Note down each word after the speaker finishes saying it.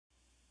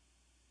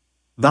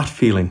That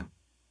feeling.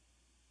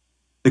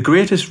 The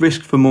greatest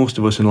risk for most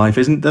of us in life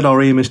isn't that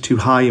our aim is too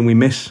high and we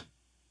miss,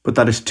 but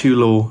that it's too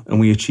low and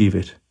we achieve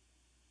it.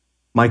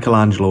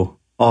 Michelangelo,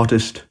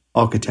 artist,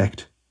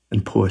 architect,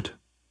 and poet.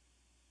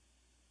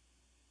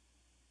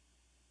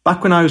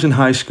 Back when I was in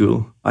high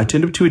school, I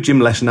turned up to a gym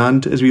lesson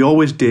and, as we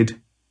always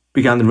did,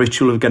 began the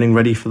ritual of getting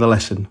ready for the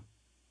lesson.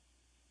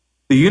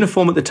 The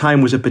uniform at the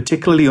time was a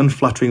particularly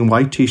unflattering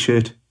white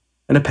t-shirt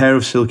and a pair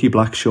of silky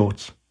black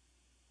shorts.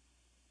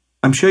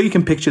 I'm sure you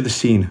can picture the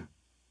scene.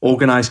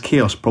 Organised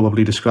chaos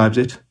probably describes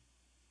it.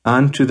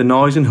 And through the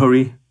noise and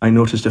hurry, I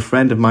noticed a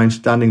friend of mine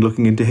standing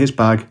looking into his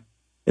bag,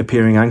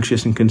 appearing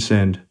anxious and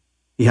concerned.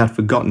 He had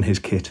forgotten his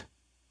kit.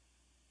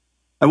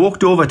 I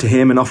walked over to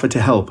him and offered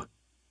to help.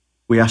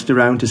 We asked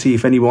around to see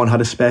if anyone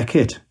had a spare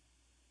kit.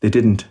 They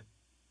didn't.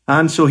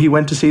 And so he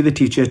went to see the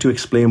teacher to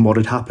explain what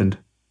had happened.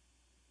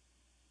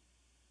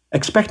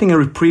 Expecting a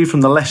reprieve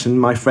from the lesson,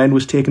 my friend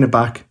was taken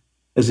aback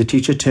as the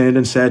teacher turned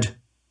and said,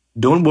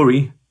 "Don't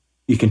worry,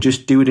 you can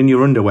just do it in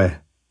your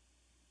underwear."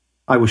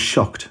 I was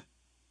shocked.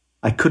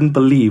 I couldn't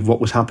believe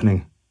what was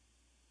happening.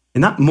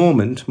 In that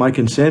moment, my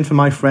concern for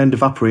my friend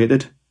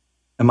evaporated,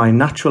 and my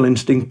natural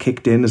instinct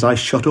kicked in as I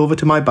shot over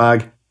to my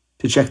bag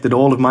to check that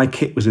all of my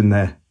kit was in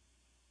there.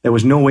 There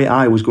was no way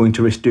I was going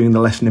to risk doing the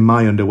lesson in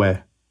my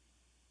underwear.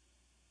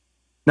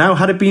 Now,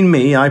 had it been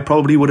me, I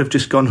probably would have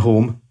just gone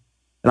home,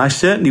 and I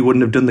certainly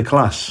wouldn't have done the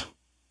class.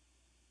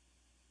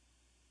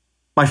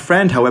 My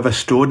friend, however,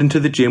 strode into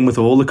the gym with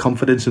all the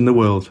confidence in the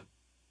world.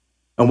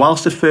 And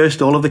whilst at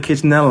first all of the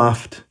kids in there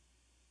laughed,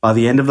 by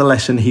the end of the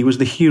lesson he was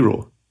the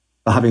hero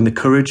for having the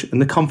courage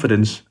and the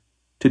confidence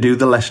to do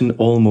the lesson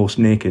almost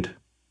naked.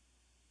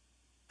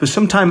 For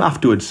some time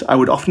afterwards, I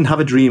would often have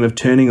a dream of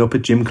turning up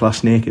at gym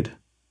class naked.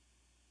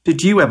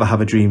 Did you ever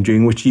have a dream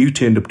during which you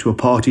turned up to a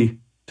party,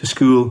 to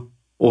school,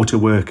 or to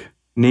work,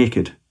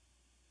 naked?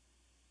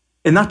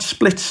 In that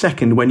split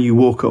second when you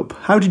woke up,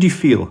 how did you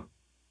feel?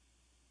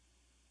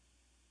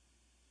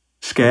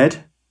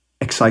 Scared?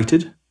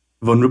 Excited?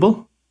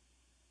 Vulnerable?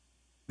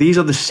 These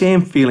are the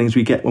same feelings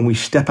we get when we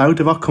step out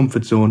of our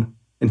comfort zone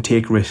and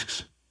take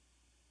risks.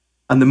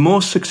 And the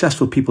most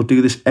successful people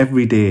do this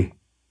every day.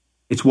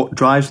 It's what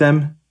drives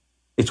them,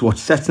 it's what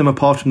sets them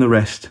apart from the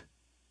rest,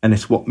 and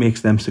it's what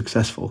makes them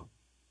successful.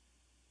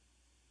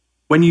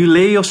 When you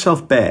lay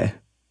yourself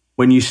bare,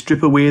 when you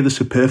strip away the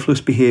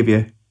superfluous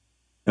behaviour,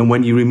 and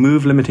when you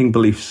remove limiting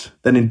beliefs,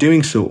 then in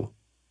doing so,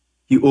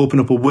 you open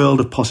up a world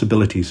of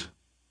possibilities.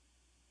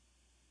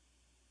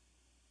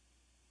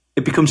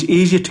 It becomes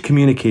easier to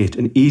communicate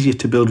and easier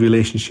to build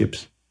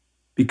relationships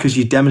because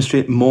you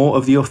demonstrate more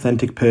of the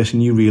authentic person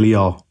you really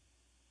are.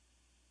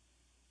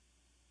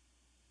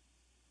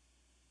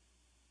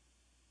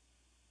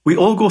 We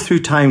all go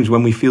through times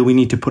when we feel we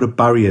need to put up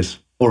barriers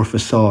or a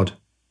facade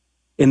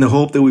in the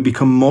hope that we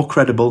become more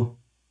credible,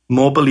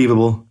 more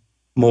believable,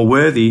 more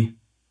worthy,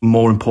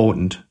 more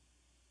important.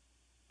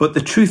 But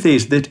the truth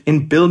is that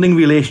in building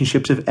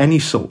relationships of any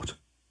sort,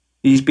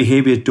 these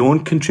behaviours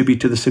don't contribute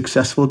to the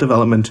successful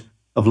development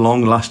of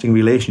long-lasting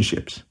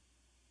relationships.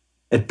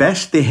 At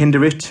best, they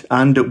hinder it,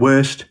 and at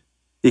worst,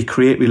 they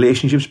create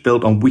relationships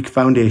built on weak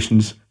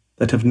foundations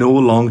that have no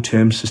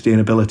long-term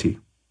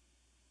sustainability.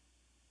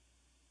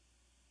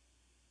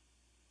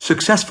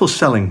 Successful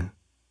selling,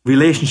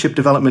 relationship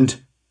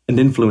development, and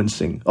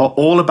influencing are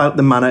all about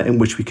the manner in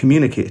which we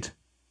communicate.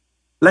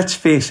 Let's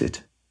face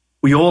it,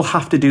 we all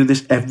have to do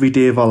this every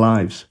day of our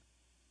lives,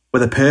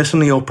 whether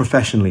personally or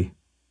professionally,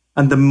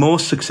 and the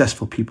most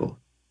successful people,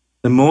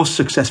 the most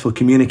successful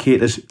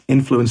communicators,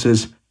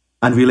 influencers,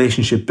 and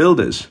relationship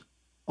builders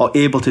are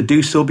able to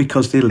do so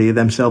because they lay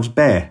themselves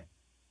bare.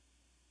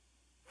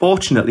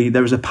 Fortunately,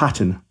 there is a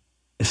pattern,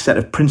 a set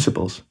of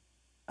principles,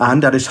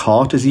 and at its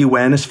heart is the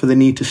awareness for the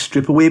need to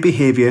strip away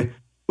behaviour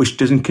which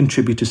doesn't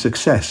contribute to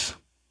success.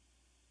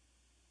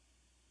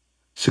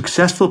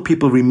 Successful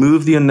people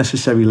remove the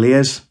unnecessary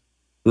layers,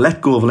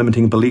 let go of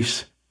limiting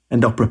beliefs,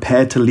 and are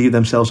prepared to leave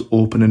themselves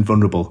open and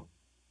vulnerable.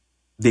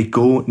 They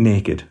go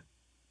naked.